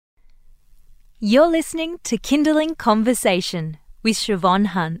You're listening to Kindling Conversation with Siobhan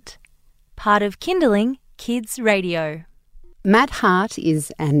Hunt, part of Kindling Kids Radio. Matt Hart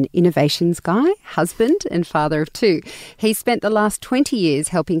is an innovations guy, husband and father of two. He spent the last 20 years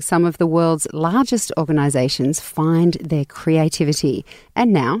helping some of the world's largest organisations find their creativity.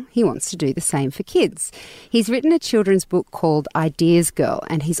 And now he wants to do the same for kids. He's written a children's book called Ideas Girl,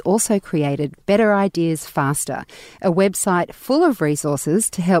 and he's also created Better Ideas Faster, a website full of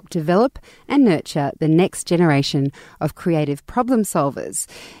resources to help develop and nurture the next generation of creative problem solvers.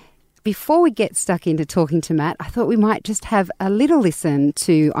 Before we get stuck into talking to Matt, I thought we might just have a little listen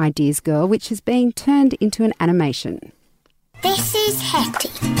to Ideas Girl, which is being turned into an animation. This is Hetty.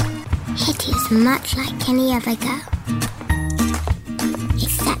 Hetty is much like any other girl.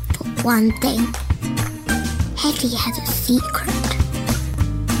 Except for one thing. Hetty has a secret.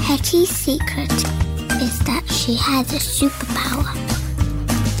 Hetty's secret is that she has a superpower.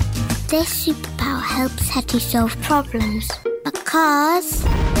 This superpower helps Hetty solve problems because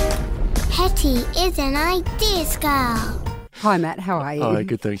Hetty is an ideas girl. Hi, Matt. How are you? Oh,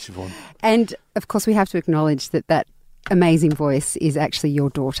 good. Thanks, Siobhan. And, of course, we have to acknowledge that amazing voice is actually your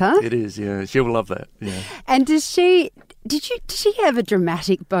daughter. It is, yeah. She'll love that, yeah. And did she have a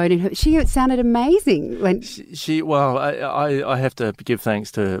dramatic bone in her? She sounded amazing. I have to give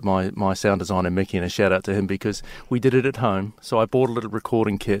thanks to my sound designer, Mickey, and a shout out to him because we did it at home. So I bought a little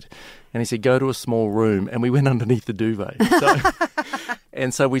recording kit and he said, go to a small room, and we went underneath the duvet.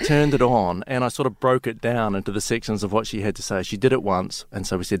 And so we turned it on, and I sort of broke it down into the sections of what she had to say. She did it once, and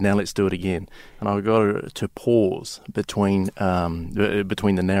so we said, now let's do it again. And I got her to pause between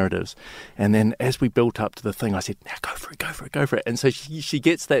the narratives. And then as we built up to the thing, I said, now go for it. And so she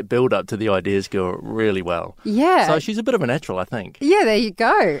gets that build up to the Ideas Girl really well. Yeah. So she's a bit of a natural, I think. Yeah, there you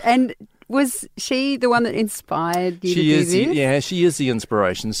go. And was she the one that inspired you to do this? Yeah, she is the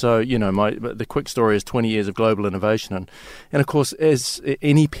inspiration. So, the quick story is 20 years of global innovation. And of course, as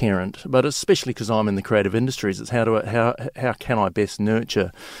any parent, but especially because I'm in the creative industries, it's how can I best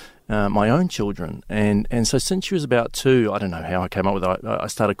nurture my own children. And so since she was about 2, I don't know how I came up with it, I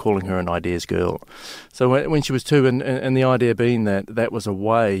started calling her an Ideas Girl. So when she was 2, and the idea being that was a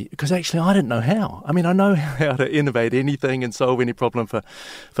way, because actually I didn't know how. I mean, I know how to innovate anything and solve any problem for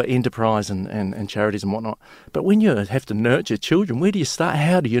enterprise and charities and whatnot. But when you have to nurture children, where do you start?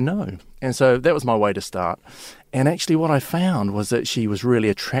 How do you know? And so that was my way to start. And actually what I found was that she was really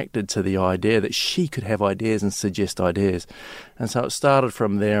attracted to the idea that she could have ideas and suggest ideas. And so it started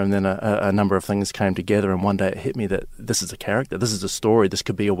from there, and then a number of things came together, and one day it hit me that this is a character, this is a story, this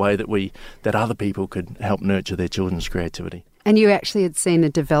could be a way that other people could help nurture their children's creativity. And you actually had seen the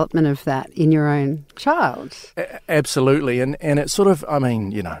development of that in your own child. Absolutely. And it's sort of,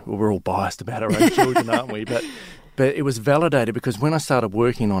 we're all biased about our own children, aren't we? But it was validated because when I started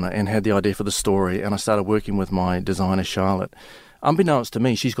working on it and had the idea for the story, and I started working with my designer, Charlotte, unbeknownst to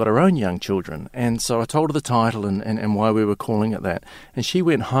me, she's got her own young children. And so I told her the title and why we were calling it that. And she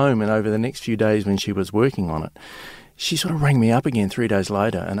went home, and over the next few days when she was working on it, she sort of rang me up again 3 days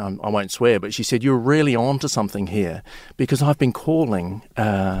later, and I won't swear, but she said, you're really on to something here, because I've been calling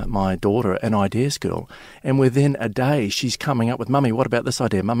my daughter an Ideas Girl, and within a day she's coming up with, Mummy, what about this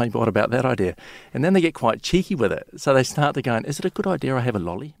idea? Mummy, what about that idea? And then they get quite cheeky with it. So they start to go, is it a good idea I have a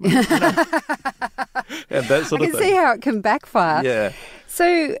lolly? And that sort of thing. I can see how it can backfire. Yeah.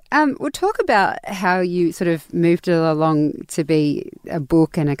 So we'll talk about how you sort of moved it along to be a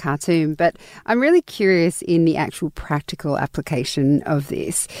book and a cartoon, but I'm really curious in the actual practical application of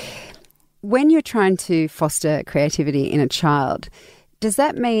this. When you're trying to foster creativity in a child, does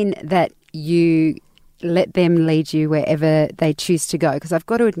that mean that you let them lead you wherever they choose to go? Because I've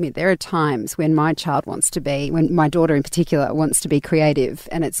got to admit, there are times when my child when my daughter in particular wants to be creative,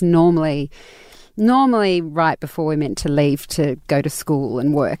 and it's normally right before we're meant to leave to go to school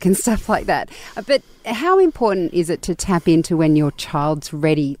and work and stuff like that. But how important is it to tap into when your child's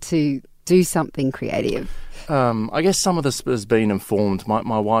ready to do something creative? I guess some of this has been informed.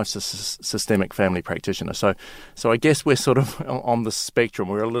 My wife's a systemic family practitioner, so I guess we're sort of on the spectrum.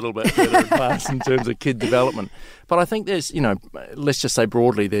 We're a little bit further advanced in terms of kid development. But I think there's, let's just say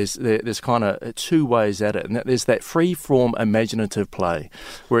broadly, there's kind of 2 ways at it, and there's that free-form imaginative play,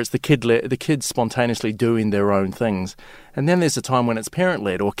 where it's the kids spontaneously doing their own things, and then there's a time when it's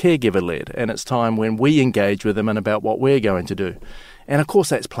parent-led or caregiver-led, and it's time when we engage with them and about what we're going to do. And of course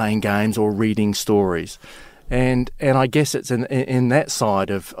that's playing games or reading stories. And I guess it's in that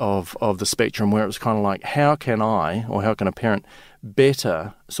side of the spectrum where it was kind of like, how can a parent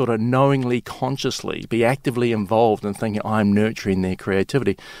better sort of knowingly, consciously be actively involved in thinking I'm nurturing their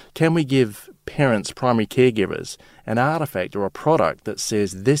creativity? Can we give parents, primary caregivers, an artifact or a product that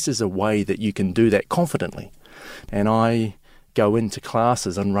says this is a way that you can do that confidently? And I go into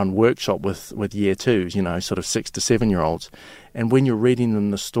classes and run workshop with year twos, sort of 6 to 7 year olds. And when you're reading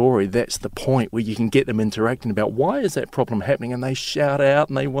them the story, that's the point where you can get them interacting about why is that problem happening, and they shout out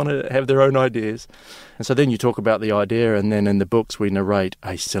and they want to have their own ideas. And so then you talk about the idea, and then in the books we narrate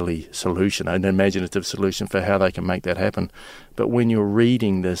a silly solution, an imaginative solution for how they can make that happen. But when you're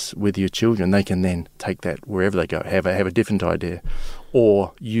reading this with your children, they can then take that wherever they go, have a different idea,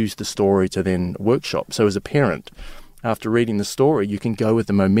 or use the story to then workshop. So as a parent, after reading the story, you can go with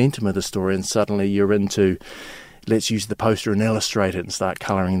the momentum of the story, and suddenly you're into, let's use the poster and illustrate it and start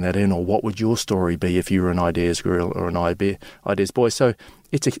colouring that in, or what would your story be if you were an ideas girl or an ideas boy? So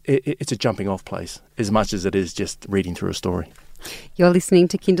it's a jumping off place as much as it is just reading through a story. You're listening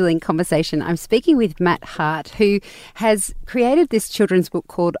to Kindling Conversation. I'm speaking with Matt Hart, who has created this children's book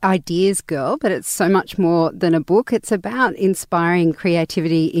called Ideas Girl, but it's so much more than a book. It's about inspiring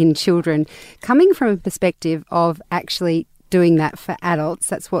creativity in children, coming from a perspective of actually doing that for adults.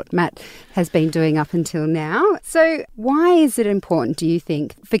 That's what Matt has been doing up until now. So why is it important, do you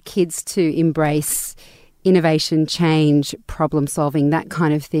think, for kids to embrace innovation, change, problem solving, that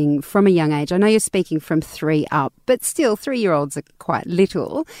kind of thing from a young age? I know you're speaking from 3 up, but still 3-year-olds are quite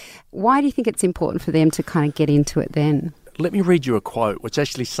little. Why do you think it's important for them to kind of get into it then? Let me read you a quote which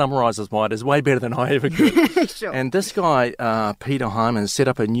actually summarises why it is way better than I ever could. Sure. And this guy, Peter Hyman, set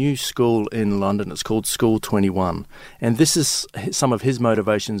up a new school in London. It's called School 21. And this is some of his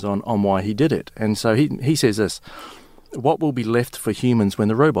motivations on why he did it. And so he says this: what will be left for humans when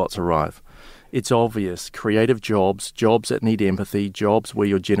the robots arrive? It's obvious. Creative jobs that need empathy, jobs where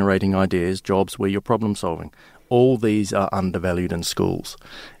you're generating ideas, jobs where you're problem solving. All these are undervalued in schools.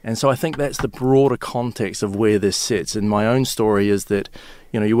 And so I think that's the broader context of where this sits. And my own story is that,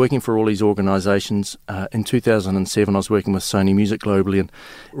 you're working for all these organisations. In 2007, I was working with Sony Music globally, and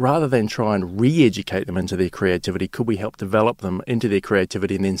rather than try and re-educate them into their creativity, could we help develop them into their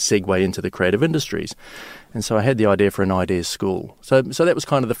creativity and then segue into the creative industries? And so I had the idea for an ideas school. So that was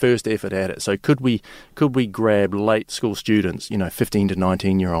kind of the first effort at it. So could we grab late school students, 15 to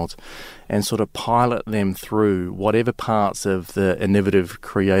 19-year-olds, and sort of pilot them through whatever parts of the innovative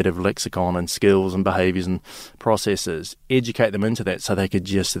creative lexicon and skills and behaviours and processes, educate them into that so they could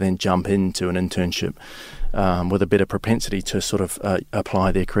just then jump into an internship with a better propensity to sort of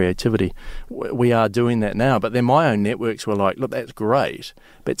apply their creativity. We are doing that now, but then my own networks were like, look, that's great,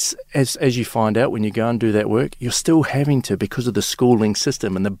 but as you find out when you go and do that work, you're still having to, because of the schooling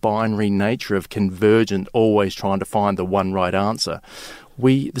system and the binary nature of convergent, always trying to find the one right answer.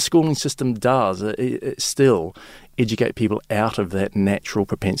 The schooling system does still educate people out of that natural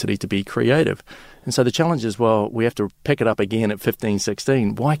propensity to be creative. And so the challenge is, well, we have to pick it up again at 15,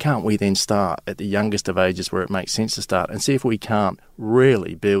 16. Why can't we then start at the youngest of ages where it makes sense to start and see if we can't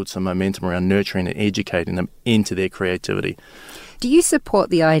really build some momentum around nurturing and educating them into their creativity? Do you support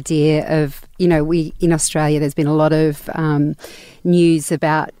the idea of, we in Australia, there's been a lot of news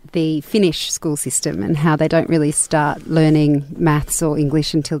about the Finnish school system and how they don't really start learning maths or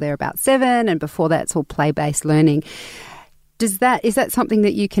English until they're about 7, and before that it's all play-based learning. Is that something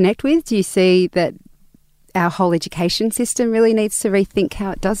that you connect with? Do you see that our whole education system really needs to rethink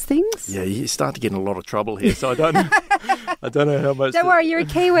how it does things? Yeah, you start to get in a lot of trouble here, so I don't know how much... Don't worry, you're a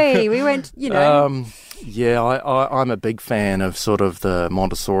Kiwi. We went, Yeah, I'm a big fan of sort of the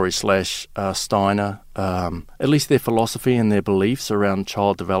Montessori / Steiner, at least their philosophy and their beliefs around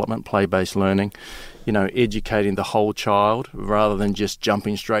child development, play-based learning, educating the whole child rather than just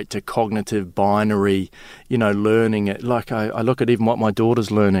jumping straight to cognitive binary, learning. Like I look at even what my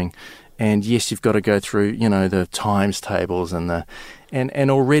daughter's learning, and yes, you've got to go through, the times tables and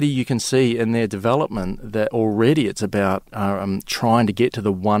already you can see in their development that already it's about trying to get to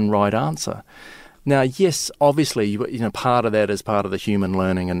the one right answer. Now, yes, obviously, part of that is part of the human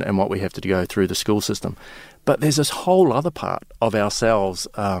learning and what we have to go through the school system. But there's this whole other part of ourselves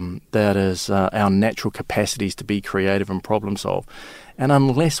that is our natural capacities to be creative and problem solve. And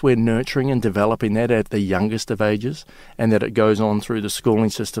unless we're nurturing and developing that at the youngest of ages and that it goes on through the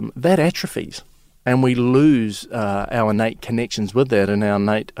schooling system, that atrophies. And we lose our innate connections with that and our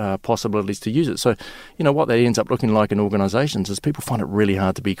innate possibilities to use it. So, what that ends up looking like in organisations is people find it really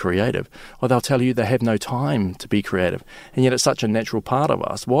hard to be creative. Or they'll tell you they have no time to be creative. And yet it's such a natural part of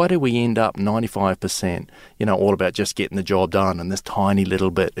us. Why do we end up 95%, all about just getting the job done, and this tiny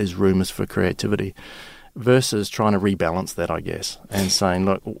little bit is rumours for creativity? versus trying to rebalance that, I guess, and saying,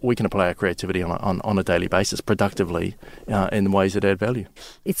 look, we can apply our creativity on a daily basis productively in ways that add value.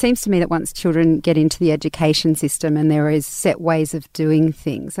 It seems to me that once children get into the education system and there is set ways of doing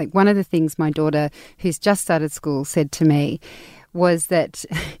things, like one of the things my daughter, who's just started school, said to me was that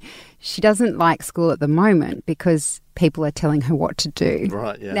she doesn't like school at the moment because people are telling her what to do.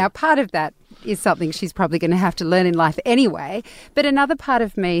 Right, yeah. Now, part of that is something she's probably going to have to learn in life anyway, but another part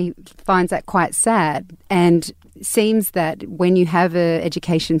of me finds that quite sad, and seems that when you have an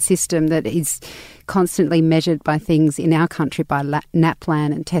education system that is constantly measured by things in our country, by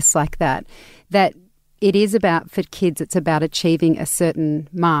NAPLAN and tests like that, that it is about, for kids, it's about achieving a certain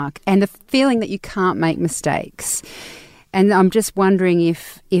mark and the feeling that you can't make mistakes. And I'm just wondering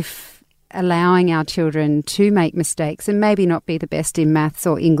if allowing our children to make mistakes and maybe not be the best in maths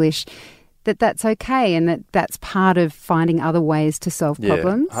or English, that's okay, and that's part of finding other ways to solve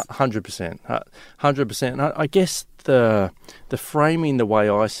problems. 100%. 100%. I guess the framing, the way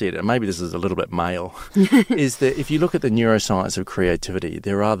I see it, and maybe this is a little bit male, is that if you look at the neuroscience of creativity,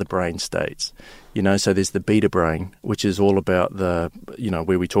 there are the brain states. So there's the beta brain, which is all about where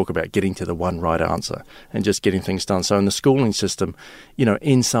we talk about getting to the one right answer and just getting things done. So in the schooling system,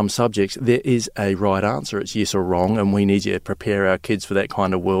 in some subjects, there is a right answer. It's yes or wrong, and we need to prepare our kids for that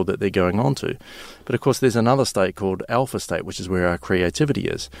kind of world that they're going on to. But of course, there's another state called alpha state, which is where our creativity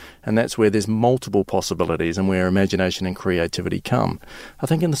is. And that's where there's multiple possibilities and where imagination and creativity come. I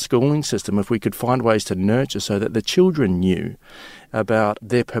think in the schooling system, if we could find ways to nurture so that the children knew about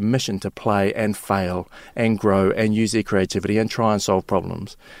their permission to play and fail and grow and use their creativity and try and solve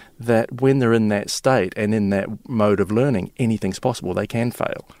problems, that when they're in that state and in that mode of learning, anything's possible. They can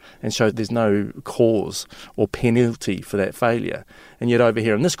fail. And so there's no cause or penalty for that failure. And yet over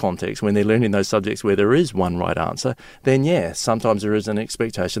here in this context, when they're learning those subjects where there is one right answer, then sometimes there is an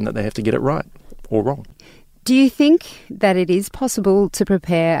expectation that they have to get it right or wrong. Do you think that it is possible to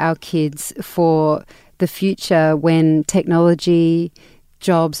prepare our kids for the future when technology,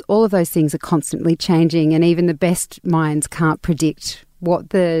 jobs, all of those things are constantly changing, and even the best minds can't predict what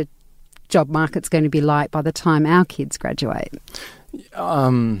the job market's going to be like by the time our kids graduate?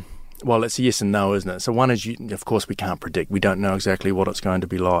 Well, it's a yes and no, isn't it? So one is, of course, we can't predict. We don't know exactly what it's going to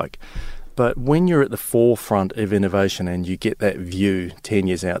be like. But when you're at the forefront of innovation and you get that view 10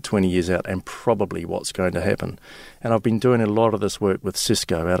 years out, 20 years out, and probably what's going to happen. And I've been doing a lot of this work with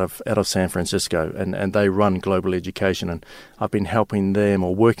Cisco out of San Francisco, and they run global education, and I've been helping them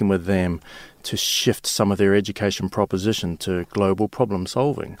or working with them to shift some of their education proposition to global problem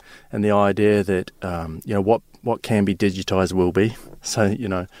solving. And the idea that, what can be digitized will be. So,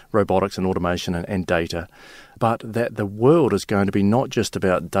 robotics and automation and data. But that the world is going to be not just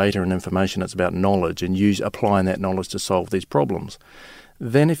about data and information, it's about knowledge and applying that knowledge to solve these problems.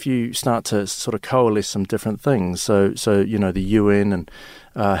 Then if you start to sort of coalesce some different things, so the UN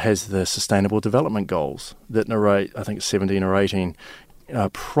has the Sustainable Development Goals that narrate, I think, 17 or 18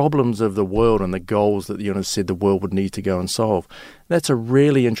 problems of the world and the goals that the UN said the world would need to go and solve. That's a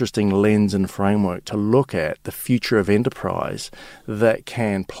really interesting lens and framework to look at the future of enterprise that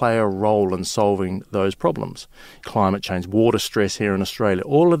can play a role in solving those problems. Climate change, water stress here in Australia,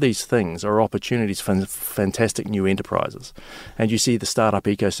 all of these things are opportunities for fantastic new enterprises. And you see the startup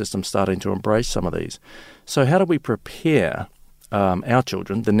ecosystem starting to embrace some of these. So how do we prepare our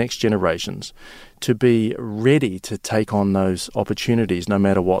children, the next generations, to be ready to take on those opportunities no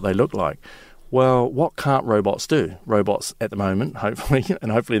matter what they look like? Well, what can't robots do? Robots at the moment, hopefully,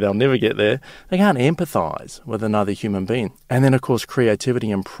 and hopefully they'll never get there, they can't empathise with another human being. And then, of course,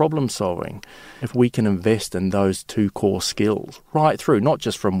 creativity and problem solving, if we can invest in those two core skills right through, not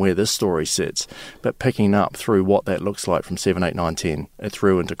just from where this story sits, but picking up through what that looks like from 7, 8, 9, 10,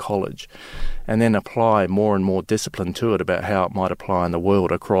 through into college, and then apply more and more discipline to it about how it might apply in the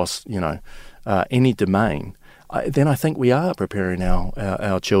world across, any domain. Then I think we are preparing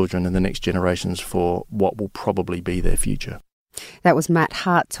our children and the next generations for what will probably be their future. That was Matt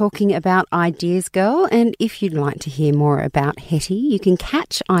Hart talking about Ideas Girl. And if you'd like to hear more about Hetty, you can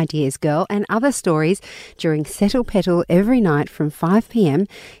catch Ideas Girl and other stories during Settle Petal every night from 5 p.m.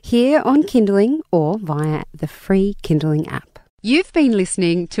 here on Kindling or via the free Kindling app. You've been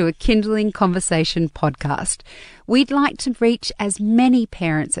listening to a Kindling Conversation podcast. We'd like to reach as many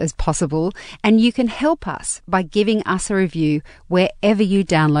parents as possible, and you can help us by giving us a review wherever you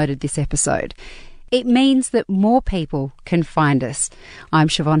downloaded this episode. It means that more people can find us. I'm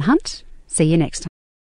Siobhan Hunt. See you next time.